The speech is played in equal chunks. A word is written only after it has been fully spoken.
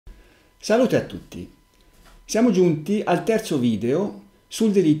Salute a tutti! Siamo giunti al terzo video sul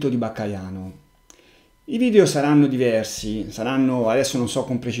delitto di Baccaiano. I video saranno diversi, adesso non so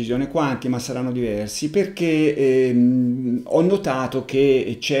con precisione quanti, ma saranno diversi perché ho notato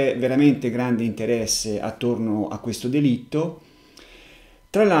che c'è veramente grande interesse attorno a questo delitto.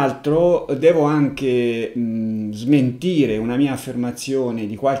 Tra l'altro devo anche smentire una mia affermazione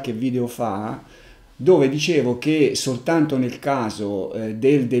di qualche video fa, dove dicevo che soltanto nel caso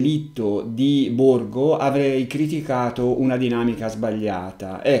del delitto di Borgo avrei criticato una dinamica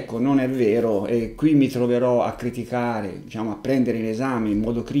sbagliata. Ecco, non è vero, e qui mi troverò a criticare, diciamo, a prendere in esame in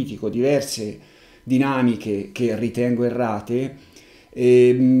modo critico diverse dinamiche che ritengo errate,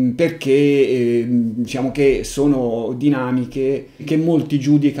 perché diciamo che sono dinamiche che molti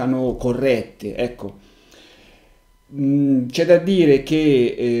giudicano corrette, ecco. C'è da dire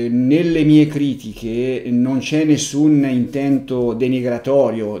che nelle mie critiche non c'è nessun intento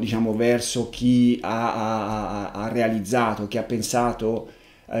denigratorio, diciamo, verso chi ha realizzato, chi ha pensato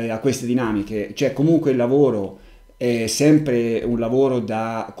a queste dinamiche. Cioè, comunque il lavoro è sempre un lavoro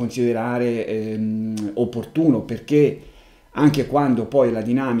da considerare opportuno, perché anche quando poi la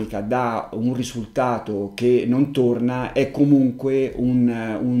dinamica dà un risultato che non torna, è comunque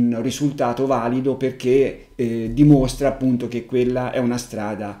un risultato valido, perché dimostra appunto che quella è una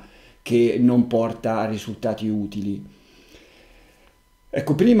strada che non porta a risultati utili.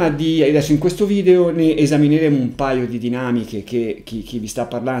 Ecco, adesso in questo video ne esamineremo un paio di dinamiche che chi vi sta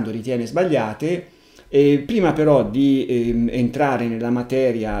parlando ritiene sbagliate. Prima però di entrare nella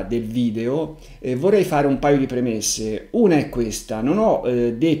materia del video, vorrei fare un paio di premesse. Una è questa: non ho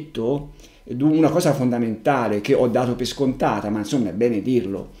detto una cosa fondamentale che ho dato per scontata, ma insomma è bene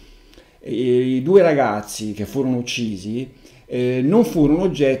dirlo. I due ragazzi che furono uccisi non furono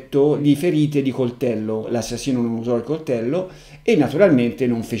oggetto di ferite di coltello, l'assassino non usò il coltello e naturalmente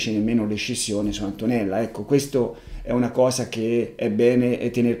non fece nemmeno l'escissione su Antonella. Ecco, questo è una cosa che è bene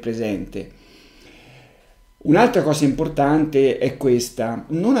tenere presente. Un'altra cosa importante è questa: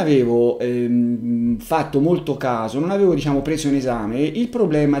 non avevo fatto molto caso, non avevo, diciamo, preso in esame il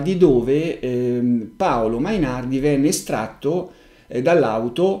problema di dove Paolo Mainardi venne estratto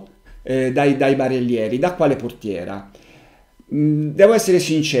dall'auto, dai barellieri, da quale portiera. Devo essere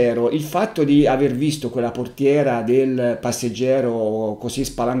sincero, il fatto di aver visto quella portiera del passeggero così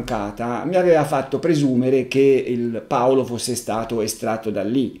spalancata mi aveva fatto presumere che il Paolo fosse stato estratto da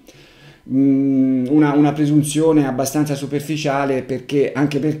lì. Una presunzione abbastanza superficiale,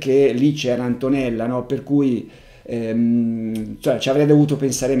 anche perché lì c'era Antonella, no? Per cui cioè, ci avrei dovuto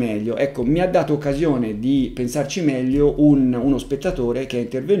pensare meglio. Ecco, mi ha dato occasione di pensarci meglio uno spettatore che è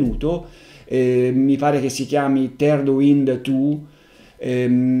intervenuto, mi pare che si chiami Wind 2,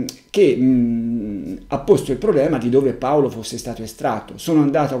 che ha posto il problema di dove Paolo fosse stato estratto. Sono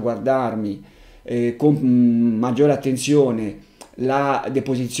andato a guardarmi con maggiore attenzione la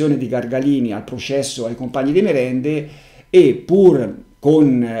deposizione di Gargalini al processo ai compagni di merende, e pur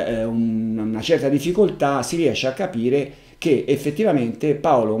con una certa difficoltà si riesce a capire che effettivamente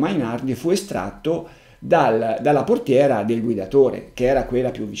Paolo Mainardi fu estratto dalla portiera del guidatore, che era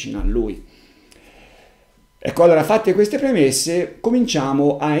quella più vicina a lui. Ecco, allora, fatte queste premesse,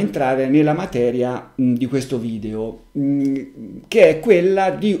 cominciamo a entrare nella materia di questo video, che è quella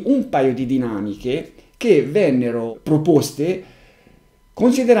di un paio di dinamiche che vennero proposte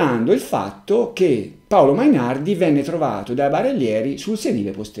considerando il fatto che Paolo Mainardi venne trovato dai barellieri sul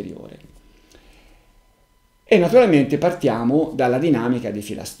sedile posteriore. E naturalmente partiamo dalla dinamica di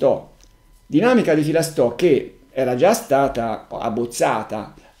Filastò. Dinamica di Filastò che era già stata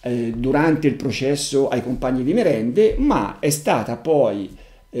abbozzata durante il processo ai compagni di merende, ma è stata poi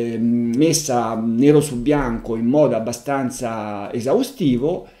messa nero su bianco in modo abbastanza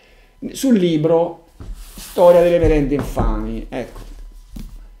esaustivo sul libro Storia delle merende infami. Ecco.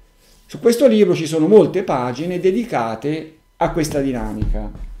 Su questo libro ci sono molte pagine dedicate a questa dinamica.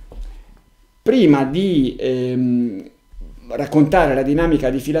 Prima di raccontare la dinamica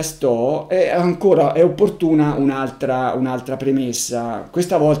di Filastò è opportuna un'altra premessa,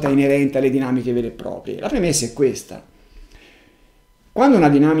 questa volta inerente alle dinamiche vere e proprie. La premessa è questa: quando una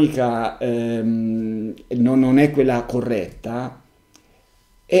dinamica non è quella corretta,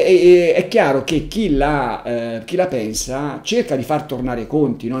 è chiaro che chi la pensa cerca di far tornare i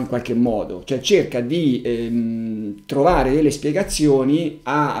conti, no? In qualche modo, cioè cerca di trovare delle spiegazioni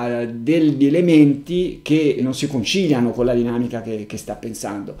a degli elementi che non si conciliano con la dinamica che sta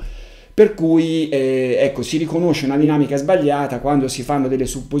pensando. Per cui ecco, si riconosce una dinamica sbagliata quando si fanno delle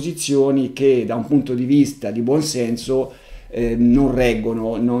supposizioni che da un punto di vista di buon senso non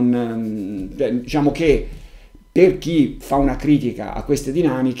reggono, diciamo che per chi fa una critica a queste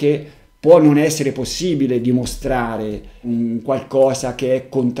dinamiche può non essere possibile dimostrare un qualcosa che è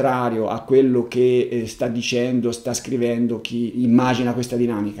contrario a quello che sta dicendo, sta scrivendo chi immagina questa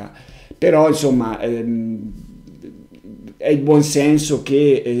dinamica, però insomma è il buon senso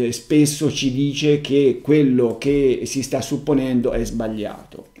che spesso ci dice che quello che si sta supponendo è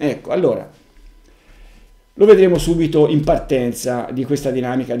sbagliato. Ecco, allora lo vedremo subito in partenza di questa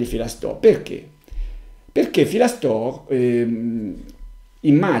dinamica di Filastò. Perché? Perché Filastò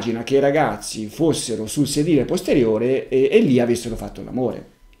immagina che i ragazzi fossero sul sedile posteriore e lì avessero fatto l'amore.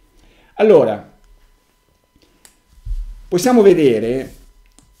 Allora, possiamo vedere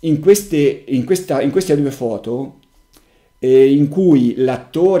in queste due foto in cui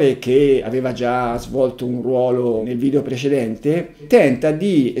l'attore che aveva già svolto un ruolo nel video precedente tenta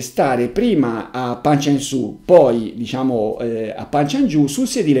di stare prima a pancia in su, poi diciamo a pancia in giù sul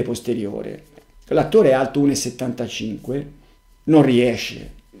sedile posteriore. L'attore è alto 1,75 m, non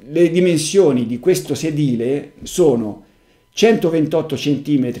riesce. Le dimensioni di questo sedile sono 128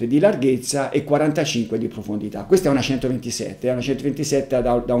 cm di larghezza e 45 di profondità. Questa è una 127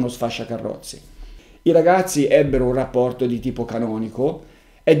 da uno sfasciacarrozze. I ragazzi ebbero un rapporto di tipo canonico,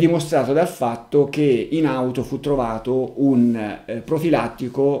 è dimostrato dal fatto che in auto fu trovato un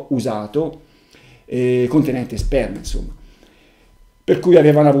profilattico usato contenente sperma, insomma. Per cui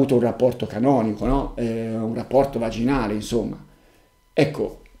avevano avuto un rapporto canonico, no? Un rapporto vaginale, insomma.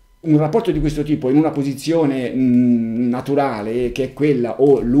 Ecco, un rapporto di questo tipo in una posizione naturale, che è quella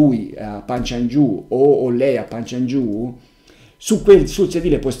o lui a pancia in giù o lei a pancia in giù, sul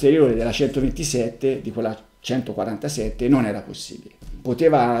sedile posteriore della 127, di quella 147, non era possibile.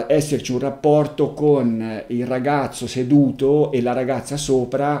 Poteva esserci un rapporto con il ragazzo seduto e la ragazza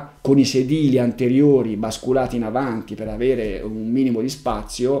sopra, con i sedili anteriori basculati in avanti per avere un minimo di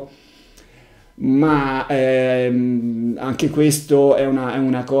spazio, ma anche questo è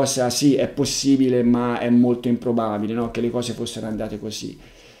una cosa, sì, è possibile, ma è molto improbabile, no? Che le cose fossero andate così.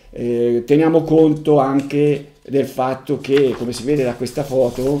 Teniamo conto anche del fatto che, come si vede da questa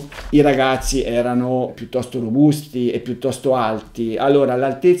foto, i ragazzi erano piuttosto robusti e piuttosto alti. Allora,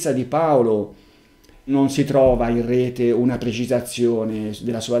 all'altezza di Paolo non si trova in rete una precisazione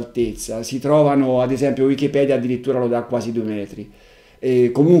della sua altezza, si trovano, ad esempio, Wikipedia addirittura lo dà quasi 2 metri.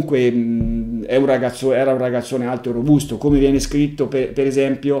 Comunque era un ragazzone alto e robusto, come viene scritto per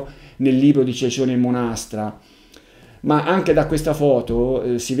esempio nel libro di Cecione Monastra. Ma anche da questa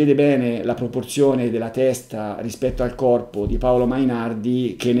foto si vede bene la proporzione della testa rispetto al corpo di Paolo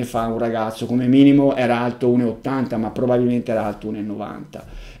Mainardi, che ne fa un ragazzo, come minimo era alto 1,80 m, ma probabilmente era alto 1,90 m.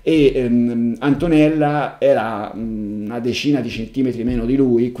 E Antonella era una decina di centimetri meno di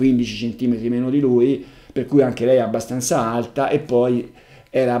lui, 15 centimetri meno di lui, per cui anche lei è abbastanza alta, e poi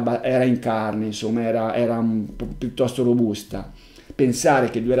era in carne, insomma, era piuttosto robusta. Pensare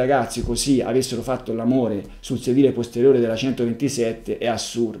che due ragazzi così avessero fatto l'amore sul sedile posteriore della 127 è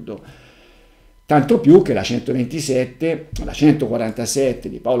assurdo. Tanto più che la 147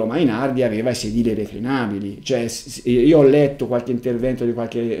 di Paolo Mainardi aveva i sedili reclinabili. Cioè, io ho letto qualche intervento di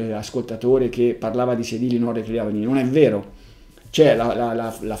qualche ascoltatore che parlava di sedili non reclinabili. Non è vero. C'è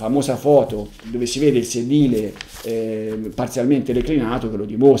la famosa foto dove si vede il sedile parzialmente reclinato che lo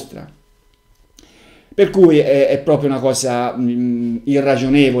dimostra. Per cui è proprio una cosa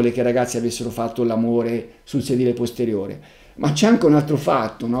irragionevole che i ragazzi avessero fatto l'amore sul sedile posteriore. Ma c'è anche un altro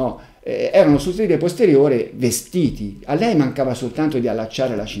fatto, no? Erano sul sedile posteriore vestiti, a lei mancava soltanto di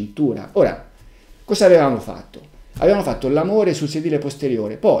allacciare la cintura. Ora, cosa avevano fatto? Avevano fatto l'amore sul sedile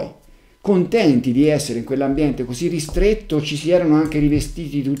posteriore, poi, contenti di essere in quell'ambiente così ristretto, ci si erano anche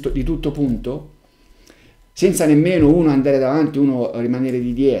rivestiti di tutto punto, senza nemmeno uno andare davanti, uno rimanere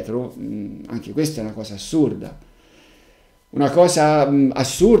di dietro. Anche questa è una cosa assurda. Una cosa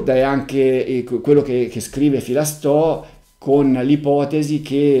assurda è anche quello che scrive Filastò, con l'ipotesi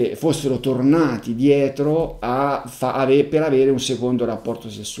che fossero tornati dietro per avere un secondo rapporto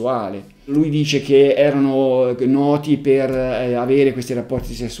sessuale. Lui dice che erano noti per avere questi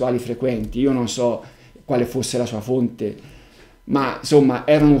rapporti sessuali frequenti. Io non so quale fosse la sua fonte, ma insomma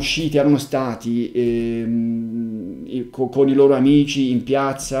erano stati con i loro amici in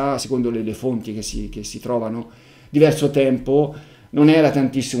piazza, secondo le fonti che si trovano, diverso tempo. Non era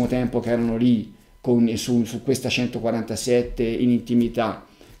tantissimo tempo che erano lì su questa 147 in intimità,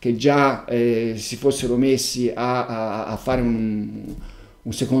 che già si fossero messi a fare un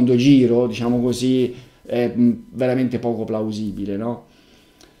secondo giro, diciamo così, è veramente poco plausibile, no?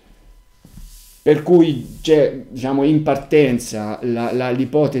 Per cui c'è, diciamo, in partenza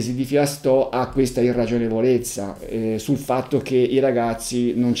l'ipotesi di Filastò ha questa irragionevolezza sul fatto che i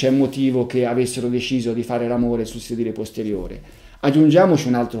ragazzi non c'è motivo che avessero deciso di fare l'amore sul sedile posteriore. Aggiungiamoci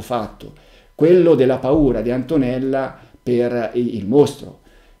un altro fatto, quello della paura di Antonella per il mostro,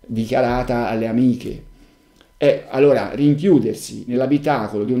 dichiarata alle amiche. E allora rinchiudersi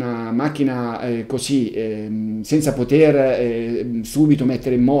nell'abitacolo di una macchina così, senza poter subito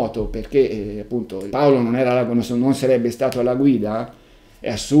mettere in moto, perché appunto Paolo non sarebbe stato alla guida,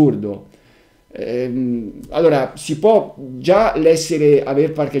 è assurdo. Allora si può già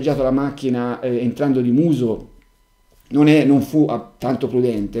aver parcheggiato la macchina entrando di muso, non fu tanto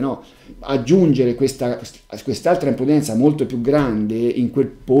prudente, no? Aggiungere quest'altra imprudenza molto più grande in quel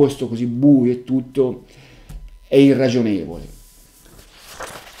posto così buio e tutto è irragionevole.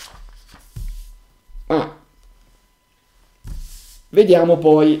 Ma vediamo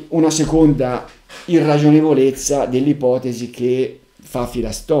poi una seconda irragionevolezza dell'ipotesi che fa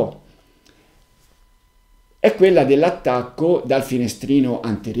Filastò. È quella dell'attacco dal finestrino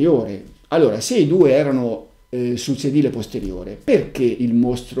anteriore. Allora, se i due erano sul sedile posteriore, perché il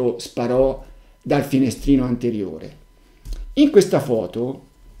mostro sparò dal finestrino anteriore? In questa foto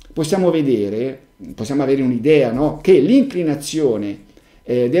possiamo avere un'idea, no? Che l'inclinazione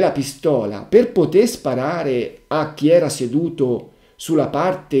della pistola per poter sparare a chi era seduto sulla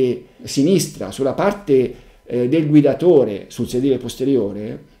parte sinistra, sulla parte del guidatore sul sedile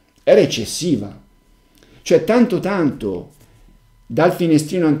posteriore, era eccessiva. Cioè tanto dal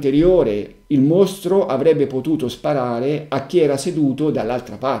finestrino anteriore il mostro avrebbe potuto sparare a chi era seduto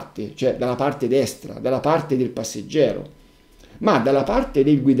dall'altra parte, cioè dalla parte destra, dalla parte del passeggero, ma dalla parte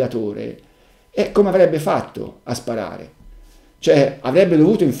del guidatore, come avrebbe fatto a sparare? Cioè avrebbe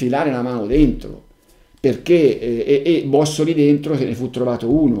dovuto infilare la mano dentro, perché e bossoli dentro se ne fu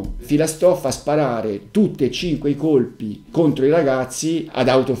trovato uno. Filastò fa sparare tutti e 5 i colpi contro i ragazzi ad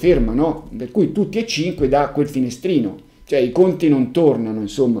autoferma, no? Per cui tutti e 5 da quel finestrino, cioè i conti non tornano,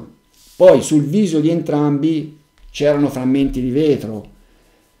 insomma. Poi sul viso di entrambi c'erano frammenti di vetro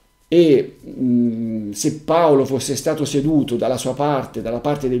e se Paolo fosse stato seduto dalla sua parte, dalla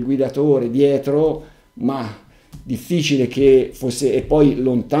parte del guidatore dietro, ma difficile che fosse, e poi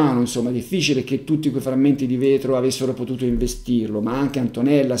lontano, insomma, difficile che tutti quei frammenti di vetro avessero potuto investirlo, ma anche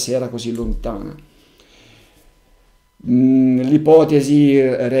Antonella se era così lontana. L'ipotesi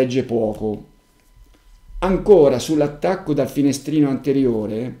regge poco. Ancora sull'attacco dal finestrino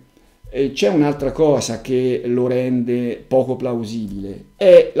anteriore c'è un'altra cosa che lo rende poco plausibile,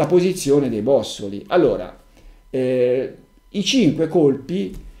 è la posizione dei bossoli. Allora, i 5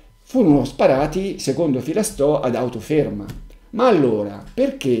 colpi furono sparati, secondo Filastò, ad autoferma. Ma allora,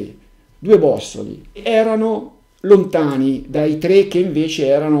 perché 2 bossoli erano lontani dai 3 che invece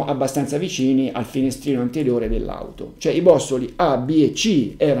erano abbastanza vicini al finestrino anteriore dell'auto? Cioè i bossoli A, B e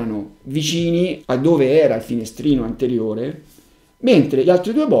C erano vicini a dove era il finestrino anteriore, mentre gli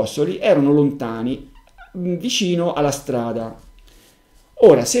altri 2 bossoli erano lontani, vicino alla strada.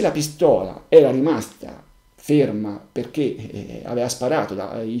 Ora, se la pistola era rimasta ferma perché aveva sparato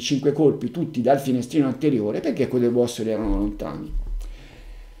i 5 colpi tutti dal finestrino anteriore, perché quei 2 bossoli erano lontani?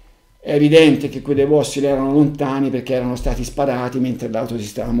 È evidente che quei 2 bossoli erano lontani perché erano stati sparati mentre l'auto si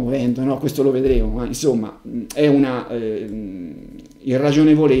stava muovendo, no? Questo lo vedremo, ma insomma è una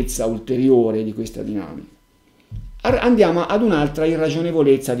irragionevolezza ulteriore di questa dinamica. Andiamo ad un'altra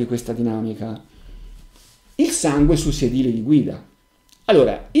irragionevolezza di questa dinamica: il sangue sul sedile di guida.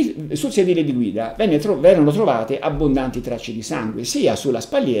 Allora, sul sedile di guida vennero trovate abbondanti tracce di sangue, sia sulla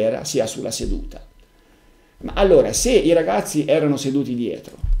spalliera sia sulla seduta. Ma allora, se i ragazzi erano seduti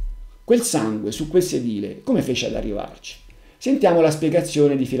dietro, quel sangue su quel sedile come fece ad arrivarci? Sentiamo la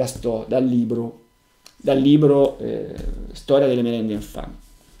spiegazione di Filastò dal libro Storia delle merende infami.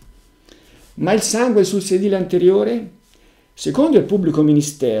 Ma il sangue sul sedile anteriore? Secondo il pubblico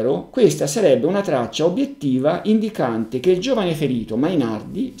ministero, questa sarebbe una traccia obiettiva indicante che il giovane ferito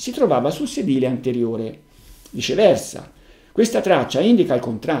Mainardi si trovava sul sedile anteriore. Viceversa, questa traccia indica il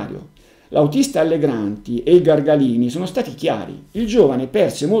contrario. L'autista Allegranti e il Gargalini sono stati chiari. Il giovane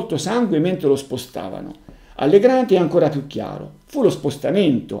perse molto sangue mentre lo spostavano. Allegranti è ancora più chiaro. Fu lo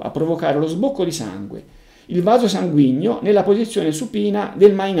spostamento a provocare lo sbocco di sangue. Il vaso sanguigno nella posizione supina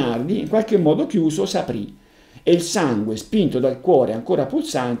del Mainardi, in qualche modo chiuso, s'aprì e il sangue, spinto dal cuore ancora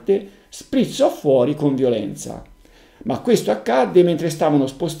pulsante, sprizzò fuori con violenza. Ma questo accadde mentre stavano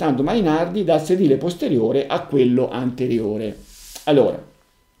spostando Mainardi dal sedile posteriore a quello anteriore. Allora,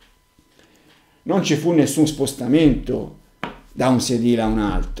 non ci fu nessun spostamento da un sedile a un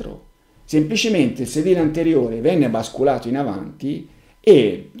altro, semplicemente il sedile anteriore venne basculato in avanti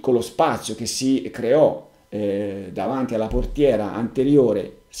e con lo spazio che si creò davanti alla portiera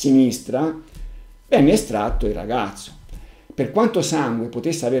anteriore sinistra venne estratto il ragazzo. Per quanto sangue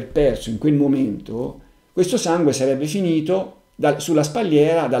potesse aver perso in quel momento, questo sangue sarebbe finito sulla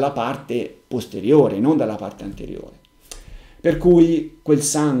spalliera dalla parte posteriore, non dalla parte anteriore. Per cui quel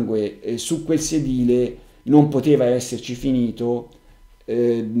sangue su quel sedile non poteva esserci finito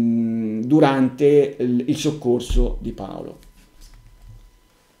durante il soccorso di Paolo.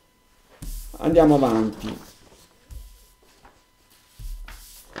 Andiamo avanti.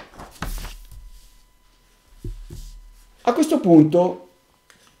 A questo punto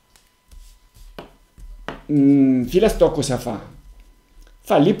Filastò cosa fa?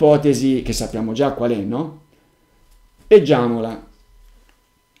 Fa l'ipotesi che sappiamo già qual è, no? Leggiamola.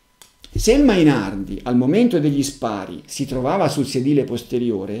 Se il Mainardi al momento degli spari si trovava sul sedile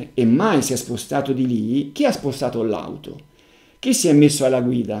posteriore e mai si è spostato di lì, chi ha spostato l'auto? Chi si è messo alla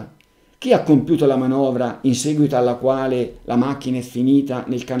guida? Chi ha compiuto la manovra in seguito alla quale la macchina è finita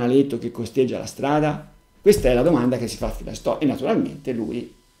nel canaletto che costeggia la strada? Questa è la domanda che si fa a Filastò e naturalmente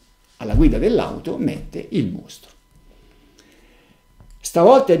lui alla guida dell'auto mette il mostro.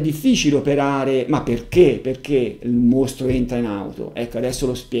 Stavolta è difficile operare, ma perché? Perché il mostro entra in auto? Ecco, adesso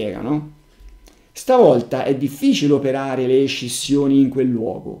lo spiega, no? Stavolta è difficile operare le scissioni in quel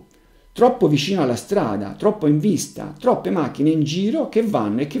luogo, troppo vicino alla strada, troppo in vista, troppe macchine in giro che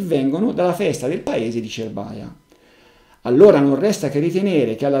vanno e che vengono dalla festa del paese di Cerbaia. Allora non resta che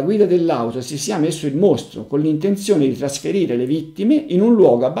ritenere che alla guida dell'auto si sia messo il mostro con l'intenzione di trasferire le vittime in un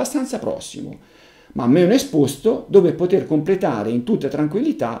luogo abbastanza prossimo, ma meno esposto, dove poter completare in tutta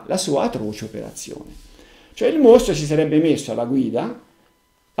tranquillità la sua atroce operazione. Cioè il mostro si sarebbe messo alla guida,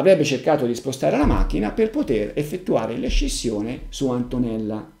 avrebbe cercato di spostare la macchina per poter effettuare l'escissione su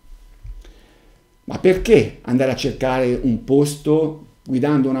Antonella. Ma perché andare a cercare un posto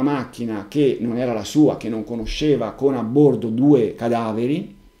guidando una macchina che non era la sua, che non conosceva, con a bordo 2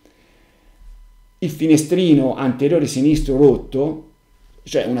 cadaveri, il finestrino anteriore sinistro rotto,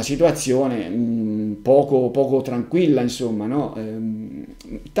 cioè una situazione poco tranquilla, insomma, no?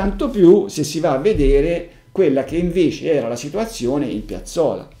 Tanto più se si va a vedere quella che invece era la situazione in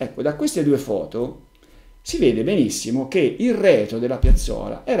piazzola. Ecco, da queste due foto si vede benissimo che il retro della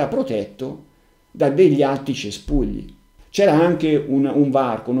piazzola era protetto da degli alti cespugli. C'era anche un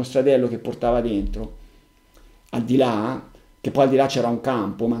varco, uno stradello che portava dentro, al di là, che poi al di là c'era un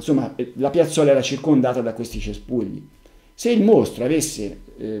campo, ma insomma la piazzola era circondata da questi cespugli. Se il mostro avesse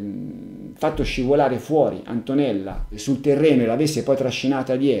fatto scivolare fuori Antonella sul terreno e l'avesse poi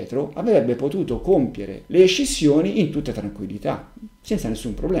trascinata dietro, avrebbe potuto compiere le escissioni in tutta tranquillità, senza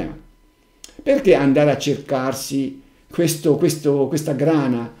nessun problema. Perché andare a cercarsi questa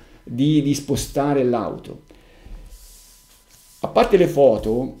grana di spostare l'auto? A parte le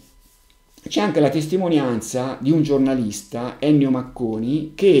foto, c'è anche la testimonianza di un giornalista, Ennio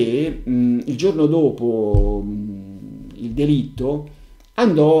Macconi, che il giorno dopo il delitto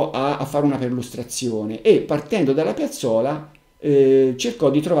andò a fare una perlustrazione e partendo dalla piazzola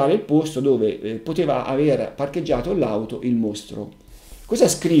cercò di trovare il posto dove poteva aver parcheggiato l'auto il mostro. Cosa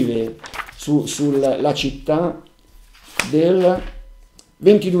scrive sulla città del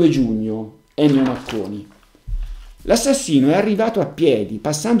 22 giugno Ennio Macconi? L'assassino è arrivato a piedi,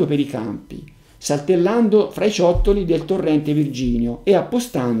 passando per i campi, saltellando fra i ciottoli del torrente Virginio e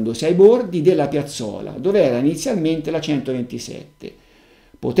appostandosi ai bordi della piazzola, dove era inizialmente la 127,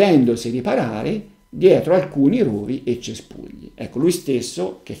 potendosi riparare dietro alcuni rovi e cespugli. Ecco, lui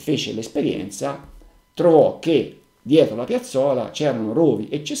stesso, che fece l'esperienza, trovò che dietro la piazzola c'erano rovi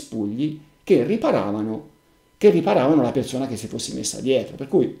e cespugli che riparavano la persona che si fosse messa dietro, per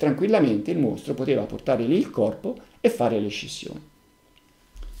cui tranquillamente il mostro poteva portare lì il corpo e fare le scissioni.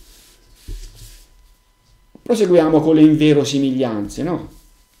 Proseguiamo con le inverosimiglianze, no?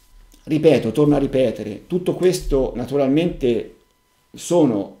 Ripeto, torno a ripetere, tutto questo naturalmente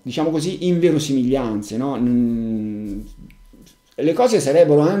sono, diciamo così, inverosimiglianze, no? Le cose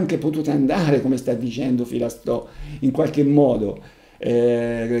sarebbero anche potute andare, come sta dicendo Filastò, in qualche modo,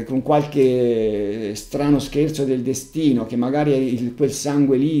 con qualche strano scherzo del destino, che magari quel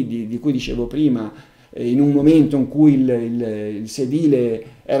sangue lì di cui dicevo prima, in un momento in cui il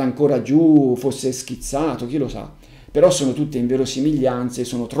sedile era ancora giù, fosse schizzato, chi lo sa. Però sono tutte inverosimiglianze,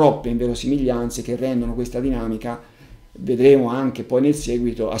 sono troppe inverosimiglianze che rendono questa dinamica, vedremo anche poi nel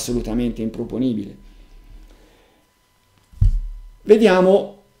seguito, assolutamente improponibile.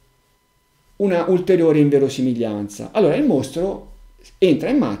 Vediamo una ulteriore inverosimiglianza. Allora, il mostro entra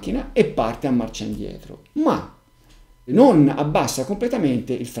in macchina e parte a marcia indietro, ma non abbassa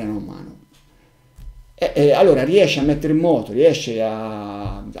completamente il freno a mano. Allora riesce a mettere in moto, riesce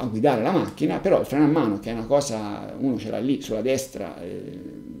a guidare la macchina, però il freno a mano, che è una cosa, uno ce l'ha lì sulla destra,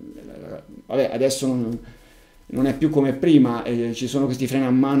 vabbè, adesso non è più come prima, ci sono questi freni a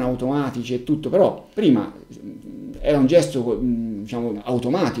mano automatici e tutto, però prima era un gesto diciamo,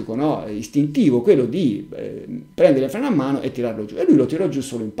 automatico, no? Istintivo, quello di prendere il freno a mano e tirarlo giù, e lui lo tirò giù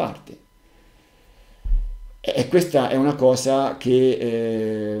solo in parte. E questa è una cosa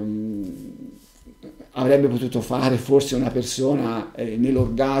che avrebbe potuto fare forse una persona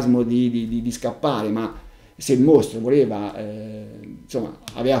nell'orgasmo di scappare, ma se il mostro voleva, insomma,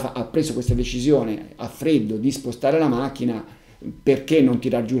 ha preso questa decisione a freddo di spostare la macchina, perché non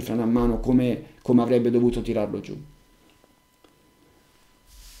tirar giù il freno a mano come avrebbe dovuto tirarlo giù?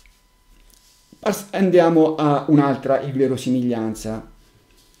 Andiamo a un'altra inverosimiglianza.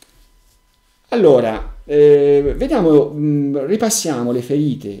 Allora, vediamo, ripassiamo le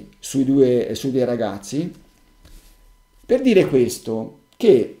ferite sui due ragazzi per dire questo,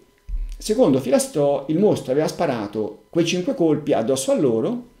 che secondo Filastò il mostro aveva sparato quei 5 colpi addosso a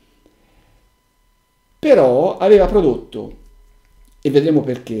loro, però aveva prodotto, e vedremo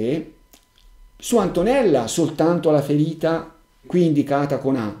perché, su Antonella soltanto la ferita qui indicata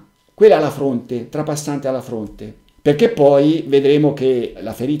con A, quella alla fronte, trapassante alla fronte, perché poi vedremo che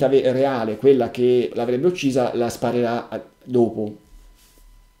la ferita reale, quella che l'avrebbe uccisa, la sparerà dopo.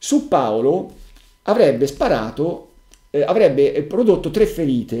 Su Paolo avrebbe sparato, avrebbe prodotto 3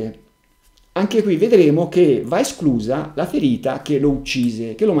 ferite. Anche qui vedremo che va esclusa la ferita che lo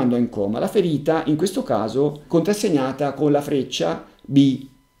uccise, che lo mandò in coma. La ferita, in questo caso, contrassegnata con la freccia B.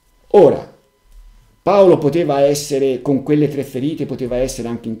 Ora, Paolo poteva essere, con quelle 3 ferite, poteva essere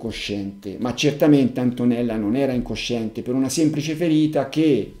anche incosciente, ma certamente Antonella non era incosciente per una semplice ferita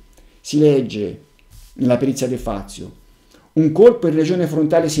che si legge nella perizia del Fazio. Un colpo in regione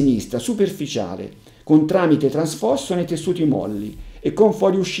frontale sinistra, superficiale, con tramite trasfosso nei tessuti molli e con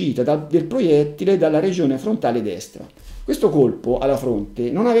fuoriuscita del proiettile dalla regione frontale destra. Questo colpo alla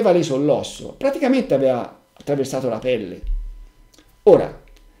fronte non aveva leso l'osso, praticamente aveva attraversato la pelle. Ora,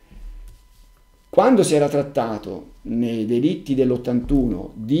 quando si era trattato nei delitti dell'81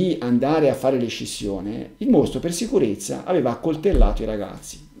 di andare a fare l'escissione, il mostro per sicurezza aveva accoltellato i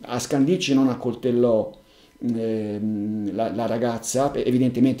ragazzi. A Scandicci non accoltellò la ragazza,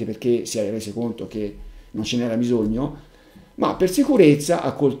 evidentemente perché si era reso conto che non ce n'era bisogno, ma per sicurezza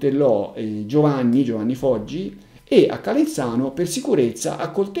accoltellò Giovanni Foggi, e a Calenzano per sicurezza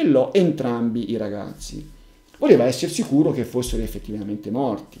accoltellò entrambi i ragazzi. Voleva essere sicuro che fossero effettivamente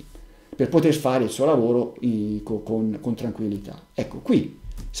morti, per poter fare il suo lavoro con tranquillità. Ecco, qui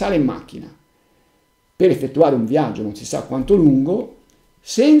sale in macchina per effettuare un viaggio non si sa quanto lungo,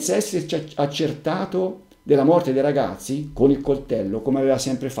 senza esserci accertato della morte dei ragazzi, con il coltello, come aveva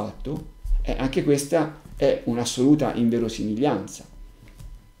sempre fatto. Anche questa è un'assoluta inverosimiglianza.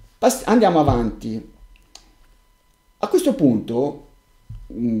 Andiamo avanti. A questo punto,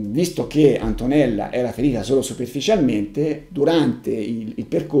 visto che Antonella era ferita solo superficialmente, durante il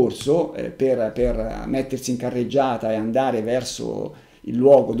percorso per mettersi in carreggiata e andare verso il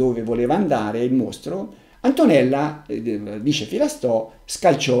luogo dove voleva andare il mostro, Antonella, dice Filastò,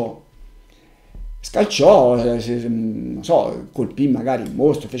 scalciò, non so, colpì magari il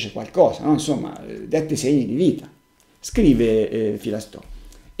mostro, fece qualcosa, no? Insomma, dette segni di vita. Scrive Filastò: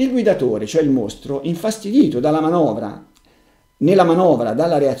 il guidatore, cioè il mostro, infastidito nella manovra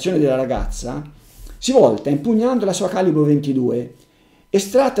dalla reazione della ragazza, si volta impugnando la sua calibro 22,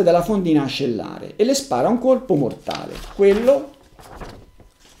 estratta dalla fondina ascellare, e le spara un colpo mortale, quello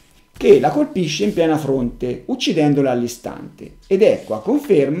che la colpisce in piena fronte, uccidendola all'istante, ed ecco a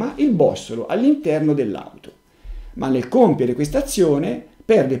conferma il bossolo all'interno dell'auto. Ma nel compiere questa azione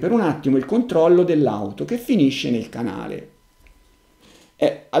perde per un attimo il controllo dell'auto, che finisce nel canale.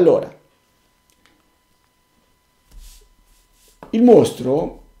 Allora, il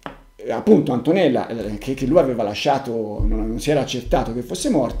mostro, appunto Antonella, che lui aveva lasciato, non si era accertato che fosse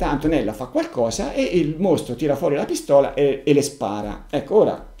morta, Antonella fa qualcosa e il mostro tira fuori la pistola e le spara. Ecco,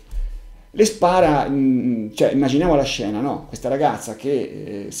 ora, le spara, cioè immaginiamo la scena, no? Questa ragazza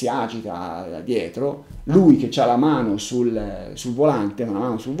che si agita dietro, lui che ha la mano sul volante, una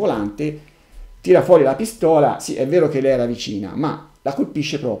mano sul volante, tira fuori la pistola, sì è vero che lei era vicina, ma la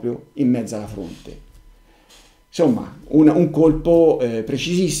colpisce proprio in mezzo alla fronte. Insomma, un colpo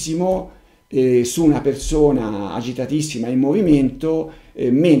precisissimo su una persona agitatissima in movimento,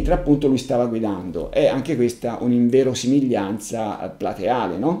 mentre appunto lui stava guidando. È anche questa un'inverosimiglianza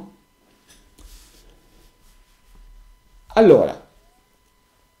plateale, no? Allora,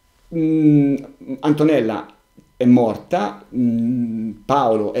 Antonella è morta,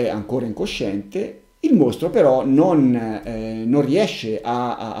 Paolo è ancora incosciente, il mostro però non riesce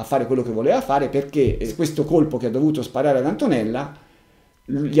a fare quello che voleva fare, perché questo colpo che ha dovuto sparare ad Antonella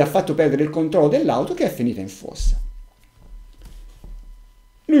gli ha fatto perdere il controllo dell'auto, che è finita in fossa.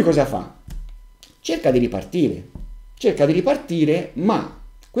 Lui cosa fa? Cerca di ripartire, cerca di ripartire, ma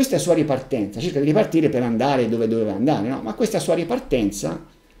questa sua ripartenza, cerca di ripartire per andare dove doveva andare, no? Ma questa sua ripartenza,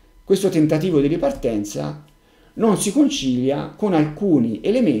 questo tentativo di ripartenza, non si concilia con alcuni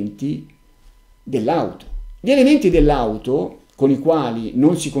elementi dell'auto. Gli elementi dell'auto con i quali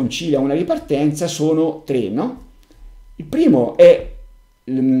non si concilia una ripartenza sono tre, no? Il primo è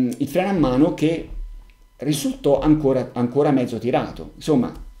il freno a mano che risultò ancora mezzo tirato.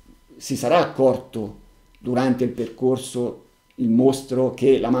 Insomma, si sarà accorto durante il percorso il mostro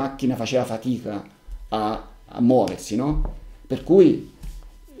che la macchina faceva fatica a muoversi, no? Per cui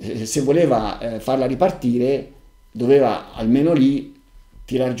se voleva farla ripartire doveva almeno lì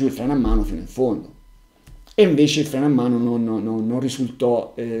tirare giù il freno a mano fino in fondo, e invece il freno a mano non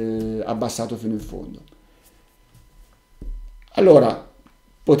risultò abbassato fino in fondo. Allora,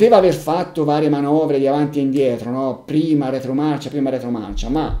 poteva aver fatto varie manovre di avanti e indietro, no? Prima retromarcia,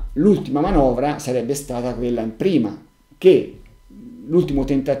 ma l'ultima manovra sarebbe stata quella in prima, che l'ultimo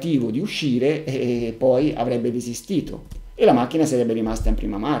tentativo di uscire e poi avrebbe desistito e la macchina sarebbe rimasta in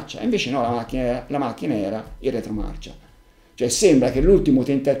prima marcia. E invece no, la macchina era in retromarcia. Cioè sembra che l'ultimo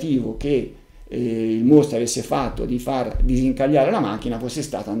tentativo che il mostro avesse fatto di far disincagliare la macchina fosse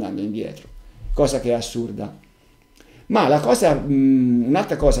stato andando indietro, cosa che è assurda. Ma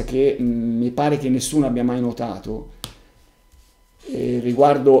un'altra cosa che mi pare che nessuno abbia mai notato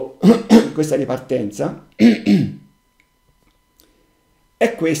riguardo questa ripartenza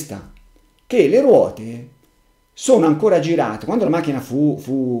è questa, che le ruote sono ancora girate. Quando la macchina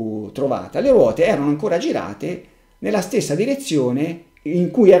fu trovata, le ruote erano ancora girate nella stessa direzione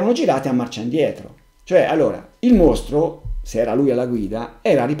in cui erano girate a marcia indietro. Cioè, allora, il mostro, se era lui alla guida,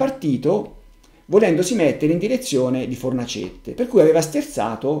 era ripartito volendosi mettere in direzione di Fornacette, per cui aveva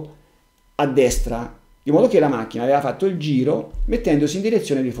sterzato a destra, di modo che la macchina aveva fatto il giro mettendosi in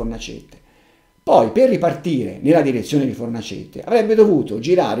direzione di Fornacette. Poi, per ripartire nella direzione di Fornacette, avrebbe dovuto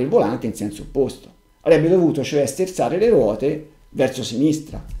girare il volante in senso opposto, avrebbe dovuto cioè sterzare le ruote verso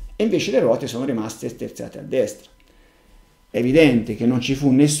sinistra, e invece le ruote sono rimaste sterzate a destra. È evidente che non ci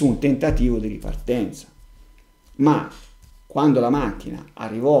fu nessun tentativo di ripartenza, ma quando la macchina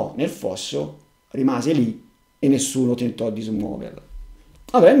arrivò nel fosso rimase lì e nessuno tentò di smuoverla.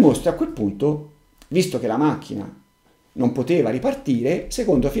 Allora il mostro a quel punto, visto che la macchina non poteva ripartire,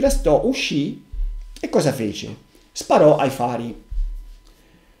 secondo Filastò uscì e cosa fece? Sparò ai fari.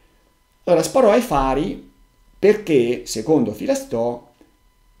 Allora sparò ai fari perché, secondo Filastò,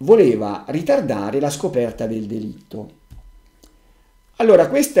 voleva ritardare la scoperta del delitto. Allora,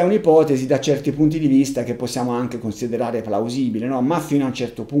 questa è un'ipotesi da certi punti di vista che possiamo anche considerare plausibile, no? Ma fino a un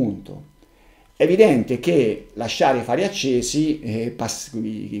certo punto. È evidente che lasciare i fari accesi,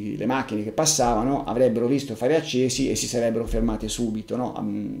 le macchine che passavano avrebbero visto i fari accesi e si sarebbero fermate subito, no?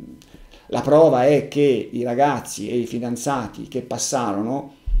 La prova è che i ragazzi e i fidanzati che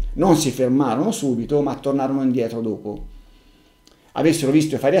passarono non si fermarono subito, ma tornarono indietro dopo. Avessero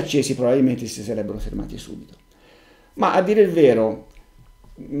visto i fari accesi, probabilmente si sarebbero fermati subito. Ma a dire il vero,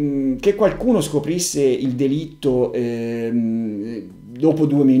 che qualcuno scoprisse il delitto dopo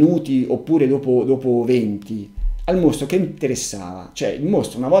 2 minuti oppure dopo 20, al mostro che interessava? Cioè il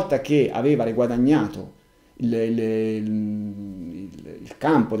mostro, una volta che aveva riguadagnato il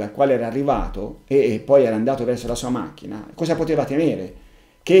campo dal quale era arrivato e poi era andato verso la sua macchina, cosa poteva temere?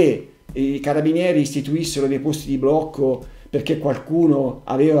 Che i carabinieri istituissero dei posti di blocco perché qualcuno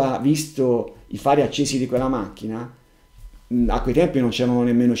aveva visto i fari accesi di quella macchina? A quei tempi non c'erano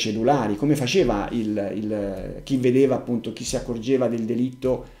nemmeno cellulari. Come faceva chi vedeva, appunto, chi si accorgeva del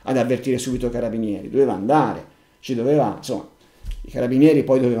delitto ad avvertire subito i carabinieri? Doveva andare, insomma, i carabinieri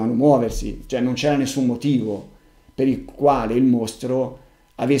poi dovevano muoversi, cioè non c'era nessun motivo per il quale il mostro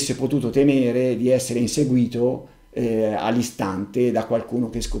avesse potuto temere di essere inseguito all'istante da qualcuno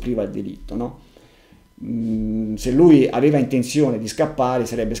che scopriva il delitto, no? Se lui aveva intenzione di scappare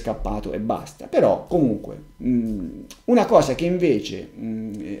sarebbe scappato e basta. Però comunque una cosa che invece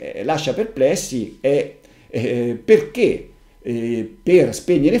lascia perplessi è perché per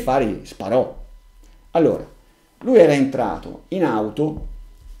spegnere i fari sparò. Allora, lui era entrato in auto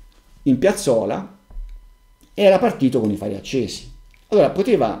in piazzola e era partito con i fari accesi. Allora,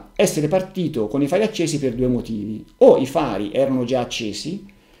 poteva essere partito con i fari accesi per 2 motivi: o i fari erano già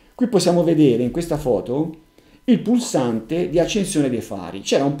accesi. Qui possiamo vedere in questa foto il pulsante di accensione dei fari.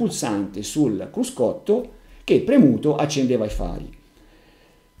 C'era un pulsante sul cruscotto che premuto accendeva i fari.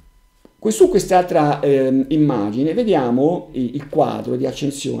 Su quest'altra immagine vediamo il quadro di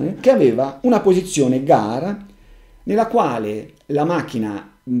accensione che aveva una posizione GAR nella quale la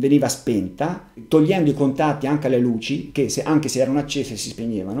macchina veniva spenta, togliendo i contatti anche alle luci che anche se erano accese si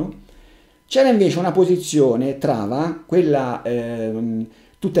spegnevano. C'era invece una posizione trava, quella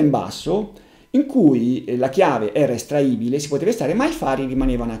tutta in basso, in cui la chiave era estraibile, si poteva stare, ma i fari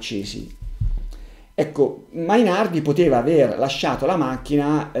rimanevano accesi. Ecco, Mainardi poteva aver lasciato la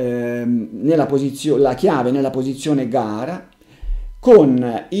macchina, la chiave nella posizione GAR,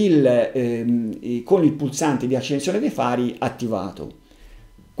 con il pulsante di accensione dei fari attivato.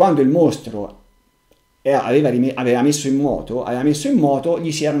 Quando il mostro aveva messo in moto,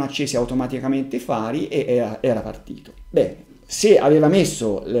 gli si erano accesi automaticamente i fari e era partito. Bene, se aveva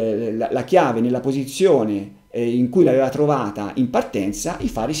messo la chiave nella posizione in cui l'aveva trovata in partenza, i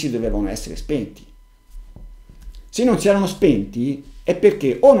fari si dovevano essere spenti. Se non si erano spenti è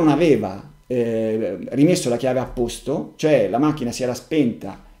perché o non aveva rimesso la chiave a posto, cioè la macchina si era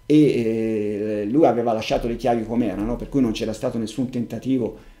spenta e lui aveva lasciato le chiavi come erano, per cui non c'era stato nessun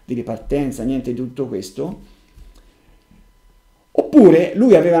tentativo di ripartenza, niente di tutto questo, oppure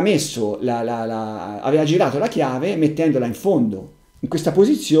lui aveva messo aveva girato la chiave mettendola in fondo, in questa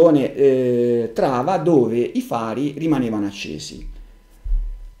posizione trava dove i fari rimanevano accesi.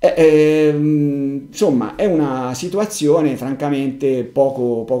 Insomma, è una situazione francamente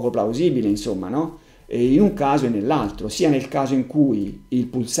poco plausibile, insomma, no? In un caso e nell'altro, sia nel caso in cui il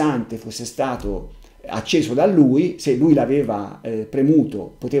pulsante fosse stato acceso da lui, se lui l'aveva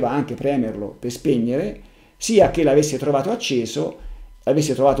premuto, poteva anche premerlo per spegnere, sia che l'avesse trovato acceso,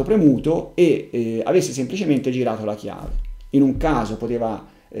 l'avesse trovato premuto e avesse semplicemente girato la chiave. In un caso poteva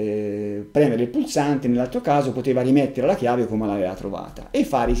premere il pulsante, nell'altro caso poteva rimettere la chiave come l'aveva trovata e i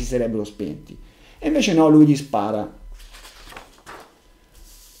fari si sarebbero spenti. E invece no, lui gli spara.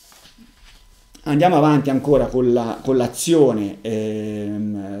 Andiamo avanti ancora con l'azione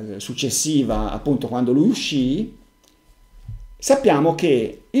successiva, appunto quando lui uscì. Sappiamo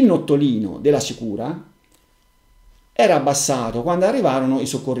che il nottolino della sicura era abbassato quando arrivarono i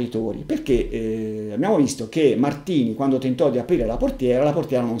soccorritori, perché abbiamo visto che Martini, quando tentò di aprire la portiera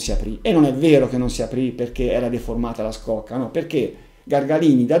non si aprì. E non è vero che non si aprì perché era deformata la scocca, no, perché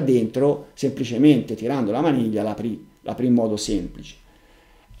Gargalini da dentro, semplicemente tirando la maniglia, l'aprì in modo semplice.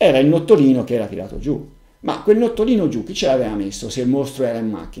 Era il nottolino che era tirato giù. Ma quel nottolino giù chi ce l'aveva messo se il mostro era in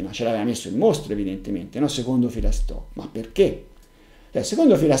macchina? Ce l'aveva messo il mostro, evidentemente, no? Secondo Filastò. Ma perché?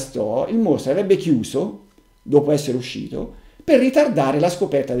 Secondo Filastò il mostro avrebbe chiuso dopo essere uscito, per ritardare la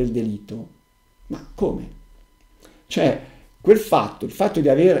scoperta del delitto. Ma come? Cioè, il fatto di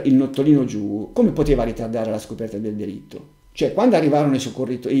avere il nottolino giù, come poteva ritardare la scoperta del delitto? Cioè, quando arrivarono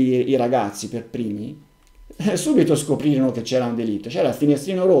i ragazzi per primi, subito scoprirono che c'era un delitto, c'era il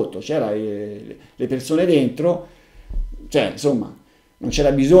finestrino rotto, c'era le persone dentro, cioè, insomma, non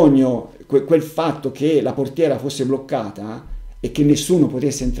c'era bisogno, quel fatto che la portiera fosse bloccata e che nessuno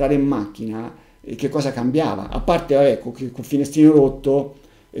potesse entrare in macchina, che cosa cambiava? A parte, vabbè, col finestrino rotto,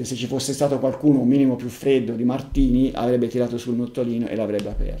 se ci fosse stato qualcuno un minimo più freddo di Martini, avrebbe tirato sul nottolino e l'avrebbe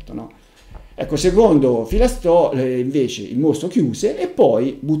aperto, no? Ecco, secondo Filastò, invece, il mostro chiuse e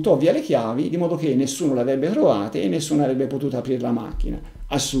poi buttò via le chiavi, di modo che nessuno le avrebbe trovate e nessuno avrebbe potuto aprire la macchina.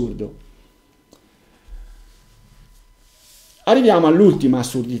 Assurdo. Arriviamo all'ultima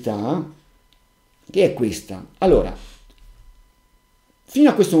assurdità, che è questa. Allora, fino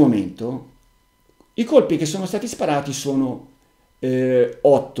a questo momento i colpi che sono stati sparati sono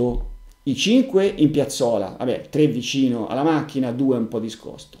 8, i 5 in piazzola, vabbè, 3 vicino alla macchina, 2 un po'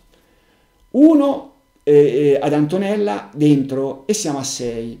 discosto. 1 ad Antonella dentro e siamo a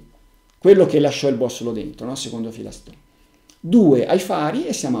 6, quello che lasciò il bossolo dentro, no? Secondo Filastò. 2 ai fari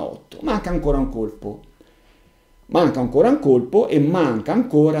e siamo a 8, manca ancora un colpo. Manca ancora un colpo e manca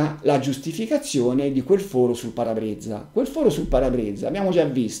ancora la giustificazione di quel foro sul parabrezza. Quel foro sul parabrezza abbiamo già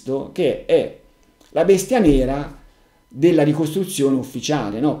visto che è la bestia nera della ricostruzione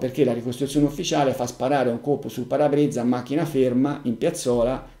ufficiale, no? Perché la ricostruzione ufficiale fa sparare un colpo sul parabrezza a macchina ferma in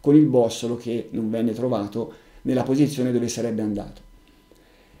piazzola con il bossolo che non venne trovato nella posizione dove sarebbe andato.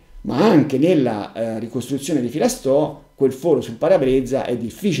 Ma anche nella ricostruzione di Filastò quel foro sul parabrezza è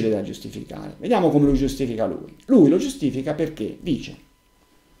difficile da giustificare. Vediamo come lo giustifica lui. Lui lo giustifica perché dice: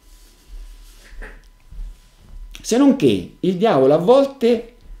 se non che il diavolo a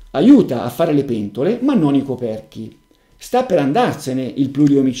volte aiuta a fare le pentole, ma non i coperchi. Sta per andarsene il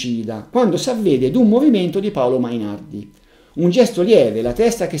pluriomicida, quando s'avvede d'un movimento di Paolo Mainardi. Un gesto lieve, la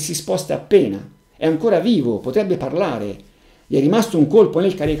testa che si sposta appena. È ancora vivo, potrebbe parlare. Gli è rimasto un colpo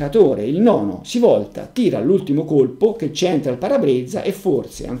nel caricatore, il nono, si volta, tira l'ultimo colpo che c'entra il parabrezza e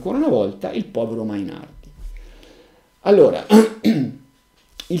forse, ancora una volta, il povero Mainardi. Allora,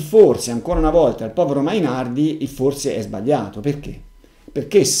 il forse, ancora una volta, il povero Mainardi, il forse è sbagliato. Perché?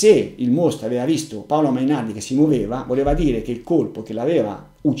 perché se il mostro aveva visto Paolo Mainardi che si muoveva, voleva dire che il colpo che l'aveva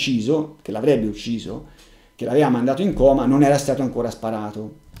ucciso, che l'avrebbe ucciso, che l'aveva mandato in coma, non era stato ancora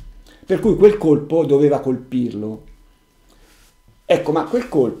sparato. Per cui quel colpo doveva colpirlo. Ecco, ma quel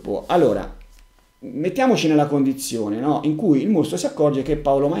colpo, allora, mettiamoci nella condizione, no, in cui il mostro si accorge che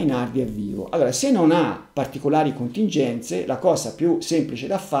Paolo Mainardi è vivo. Allora, se non ha particolari contingenze, la cosa più semplice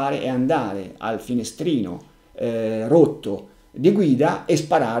da fare è andare al finestrino rotto di guida e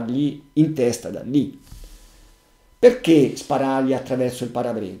sparargli in testa da lì. Perché sparargli attraverso il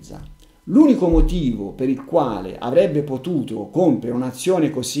parabrezza? L'unico motivo per il quale avrebbe potuto compiere un'azione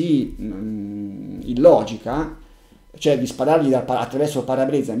così illogica, cioè di sparargli attraverso il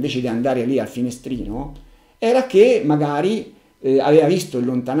parabrezza invece di andare lì al finestrino, era che magari aveva visto in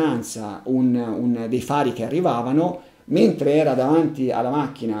lontananza dei fari che arrivavano, mentre era davanti alla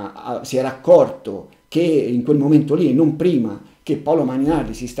macchina si era accorto che in quel momento lì, e non prima, che Paolo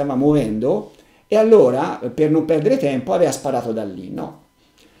Mainardi si stava muovendo, e allora per non perdere tempo aveva sparato da lì, no?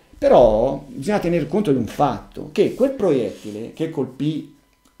 Però bisogna tener conto di un fatto, che quel proiettile che colpì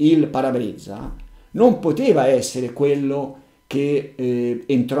il parabrezza non poteva essere quello che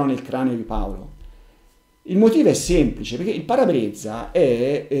entrò nel cranio di Paolo. Il motivo è semplice, perché il parabrezza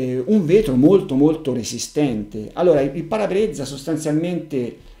è un vetro molto molto resistente. Allora il parabrezza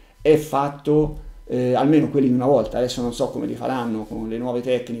sostanzialmente è fatto, almeno quelli di una volta, adesso non so come li faranno con le nuove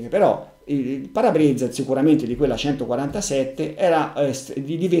tecniche, però il parabrezza sicuramente di quella 147 era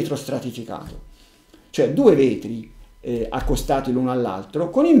di vetro stratificato, cioè due vetri accostati l'uno all'altro,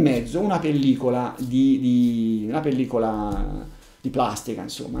 con in mezzo una pellicola di plastica,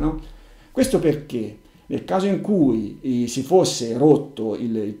 insomma, no? Questo perché nel caso in cui si fosse rotto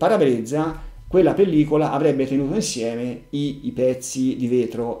il parabrezza, quella pellicola avrebbe tenuto insieme i pezzi di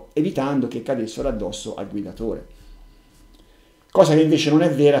vetro, evitando che cadessero addosso al guidatore. Cosa che invece non è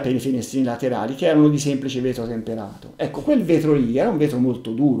vera per i finestrini laterali, che erano di semplice vetro temperato. Ecco, quel vetro lì era un vetro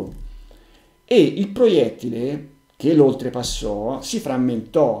molto duro e il proiettile che lo oltrepassò si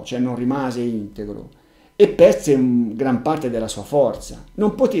frammentò, cioè non rimase integro, e perse gran parte della sua forza.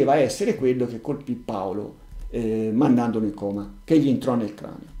 Non poteva essere quello che colpì Paolo mandandolo in coma, che gli entrò nel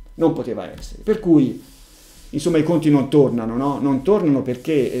cranio. Non poteva essere. Per cui, insomma, i conti non tornano, no? Non tornano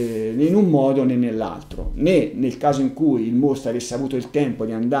perché né in un modo né nell'altro, né nel caso in cui il mostro avesse avuto il tempo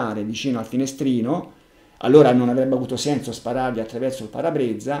di andare vicino al finestrino, allora non avrebbe avuto senso sparargli attraverso il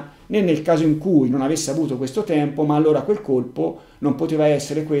parabrezza, né nel caso in cui non avesse avuto questo tempo, ma allora quel colpo non poteva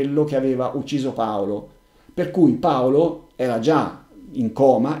essere quello che aveva ucciso Paolo, per cui Paolo era già in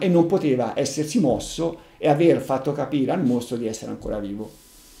coma e non poteva essersi mosso e aver fatto capire al mostro di essere ancora vivo.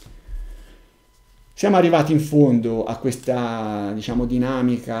 Siamo arrivati in fondo a questa, diciamo,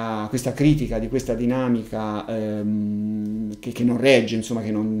 dinamica, questa critica di questa dinamica che non regge, insomma, che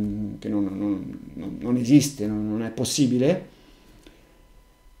non esiste, non è possibile.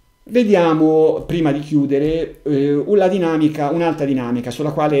 Vediamo, prima di chiudere, un'altra dinamica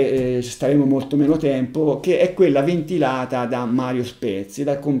sulla quale staremo molto meno tempo, che è quella ventilata da Mario Spezi,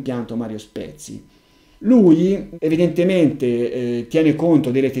 dal compianto Mario Spezi. Lui evidentemente tiene conto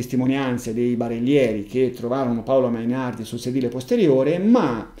delle testimonianze dei barellieri che trovarono Paolo Mainardi sul sedile posteriore,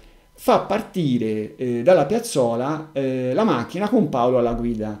 ma fa partire dalla piazzola la macchina con Paolo alla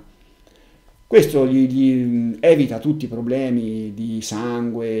guida. Questo gli evita tutti i problemi di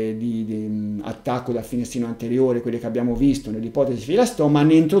sangue, di attacco dal finestrino anteriore, quelli che abbiamo visto nell'ipotesi Filastò, ma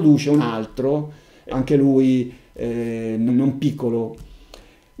ne introduce un altro, anche lui non piccolo.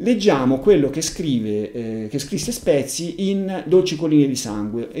 Leggiamo quello che scrisse Spezi in Dolci colline di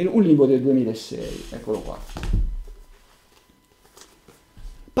sangue, un libro del 2006, eccolo qua.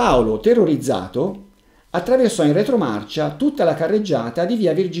 Paolo, terrorizzato, attraversò in retromarcia tutta la carreggiata di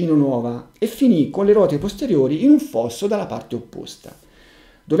via Virginio Nuova e finì con le ruote posteriori in un fosso dalla parte opposta.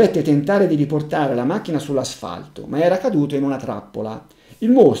 Dovette tentare di riportare la macchina sull'asfalto, ma era caduto in una trappola.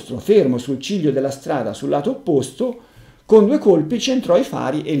 Il mostro, fermo sul ciglio della strada sul lato opposto, con due colpi centrò i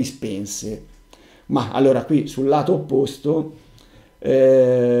fari e li spense. Ma allora qui sul lato opposto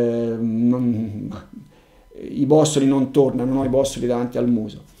i bossoli non tornano, no? I bossoli davanti al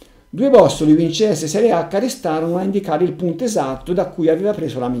muso. Due bossoli Winchester Serie H restarono a indicare il punto esatto da cui aveva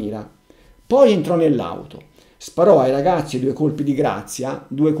preso la mira. Poi entrò nell'auto, sparò ai ragazzi due colpi di grazia.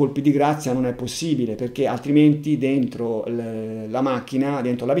 Due colpi di grazia non è possibile, perché altrimenti dentro la macchina,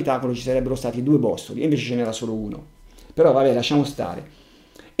 dentro l'abitacolo, ci sarebbero stati due bossoli, e invece ce n'era solo uno. Però vabbè, lasciamo stare.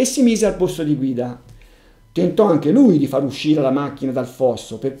 E si mise al posto di guida. Tentò anche lui di far uscire la macchina dal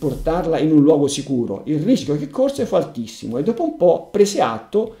fosso per portarla in un luogo sicuro. Il rischio che corse fu altissimo e dopo un po' prese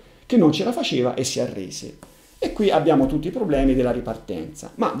atto che non ce la faceva e si arrese. E qui abbiamo tutti i problemi della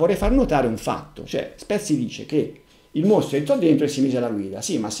ripartenza. Ma vorrei far notare un fatto, cioè Spezi dice che il mostro entrò dentro e si mise alla guida.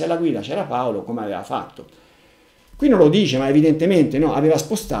 Sì, ma se alla guida c'era Paolo, come aveva fatto? Qui non lo dice, ma evidentemente no, aveva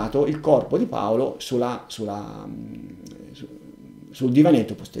spostato il corpo di Paolo sul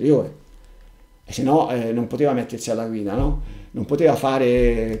divanetto posteriore. E se no non poteva mettersi alla guida, no? Non poteva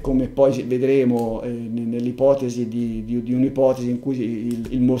fare, come poi vedremo nell'ipotesi di un'ipotesi in cui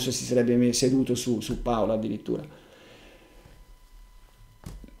il mostro si sarebbe seduto su Paolo addirittura.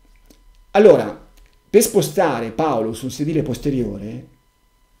 Allora, per spostare Paolo sul sedile posteriore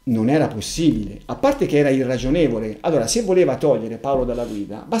non era possibile, a parte che era irragionevole. Allora, se voleva togliere Paolo dalla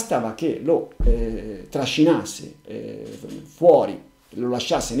guida, bastava che lo trascinasse fuori, lo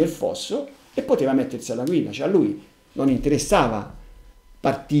lasciasse nel fosso e poteva mettersi alla guida. Cioè a lui non interessava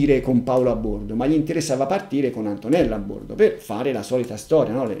partire con Paolo a bordo, ma gli interessava partire con Antonella a bordo per fare la solita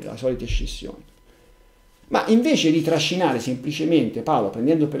storia, no? La solite scissioni. Ma invece di trascinare semplicemente Paolo,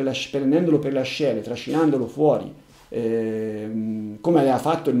 prendendolo per le ascelle, trascinandolo fuori, come aveva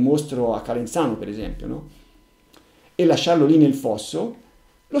fatto il mostro a Calenzano per esempio, no? E lasciarlo lì nel fosso,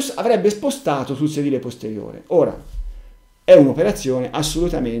 lo avrebbe spostato sul sedile posteriore. Ora, è un'operazione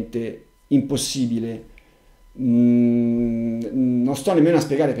assolutamente impossibile. Non sto nemmeno a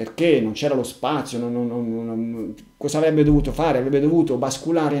spiegare perché, non c'era lo spazio, cosa avrebbe dovuto fare? Avrebbe dovuto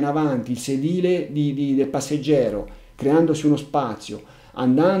basculare in avanti il sedile del passeggero, creandosi uno spazio,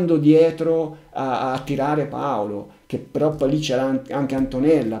 andando dietro a tirare Paolo, che però poi lì c'era anche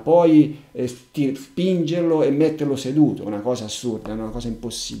Antonella, poi spingerlo e metterlo seduto, una cosa assurda, una cosa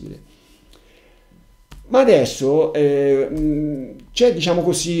impossibile. Ma adesso c'è, diciamo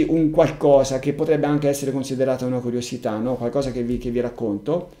così, un qualcosa che potrebbe anche essere considerato una curiosità, no? Qualcosa che vi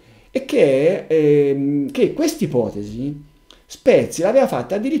racconto, e che questa ipotesi Spezi l'aveva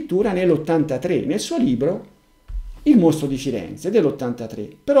fatta addirittura nell'83, nel suo libro Il Mostro di Firenze, dell'83.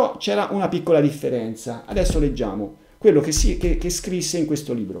 Però c'era una piccola differenza. Adesso leggiamo quello che scrisse in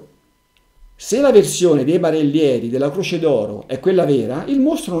questo libro. Se la versione dei barellieri della Croce d'Oro è quella vera, il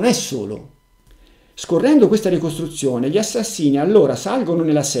mostro non è solo. Scorrendo questa ricostruzione, gli assassini allora salgono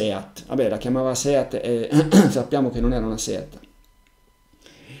nella Seat, vabbè la chiamava Seat e sappiamo che non era una Seat,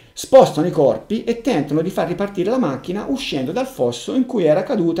 spostano i corpi e tentano di far ripartire la macchina uscendo dal fosso in cui era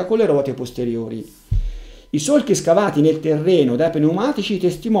caduta con le ruote posteriori. I solchi scavati nel terreno dai pneumatici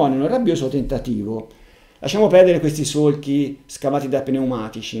testimoniano il rabbioso tentativo. Lasciamo perdere questi solchi scavati dai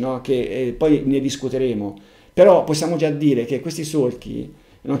pneumatici, no? Che poi ne discuteremo, però possiamo già dire che questi solchi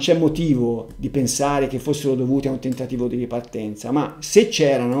non c'è motivo di pensare che fossero dovuti a un tentativo di ripartenza, ma se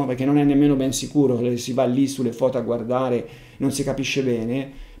c'erano, perché non è nemmeno ben sicuro, si va lì sulle foto a guardare, non si capisce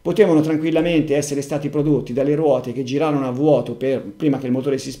bene, potevano tranquillamente essere stati prodotti dalle ruote che girarono a vuoto prima che il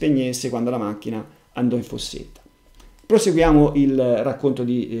motore si spegnesse quando la macchina andò in fossetta. Proseguiamo il racconto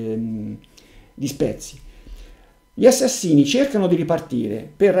di Spezi. Gli assassini cercano di ripartire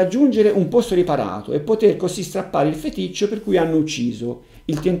per raggiungere un posto riparato e poter così strappare il feticcio per cui hanno ucciso.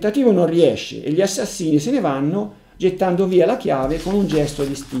 Il tentativo non riesce e gli assassini se ne vanno gettando via la chiave con un gesto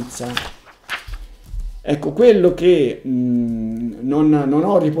di stizza. Ecco, quello che non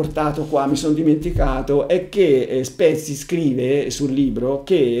ho riportato qua, mi sono dimenticato, è che Spezi scrive sul libro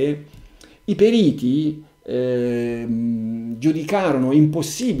che i periti giudicarono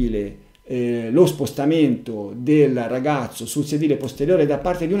impossibile lo spostamento del ragazzo sul sedile posteriore da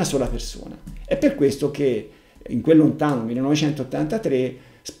parte di una sola persona. È per questo che in quel lontano 1983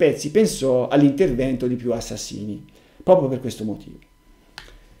 Spezi pensò all'intervento di più assassini, proprio per questo motivo.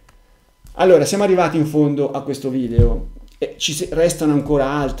 Allora, siamo arrivati in fondo a questo video. Ci restano ancora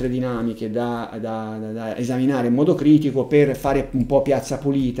altre dinamiche da esaminare in modo critico per fare un po' piazza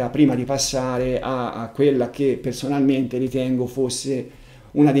pulita prima di passare a quella che personalmente ritengo fosse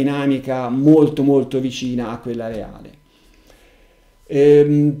una dinamica molto molto vicina a quella reale.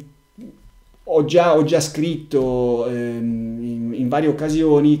 Ho già scritto in varie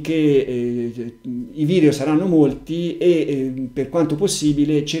occasioni che i video saranno molti e per quanto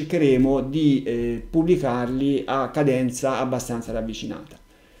possibile cercheremo di pubblicarli a cadenza abbastanza ravvicinata.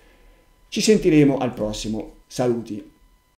 Ci sentiremo al prossimo. Saluti.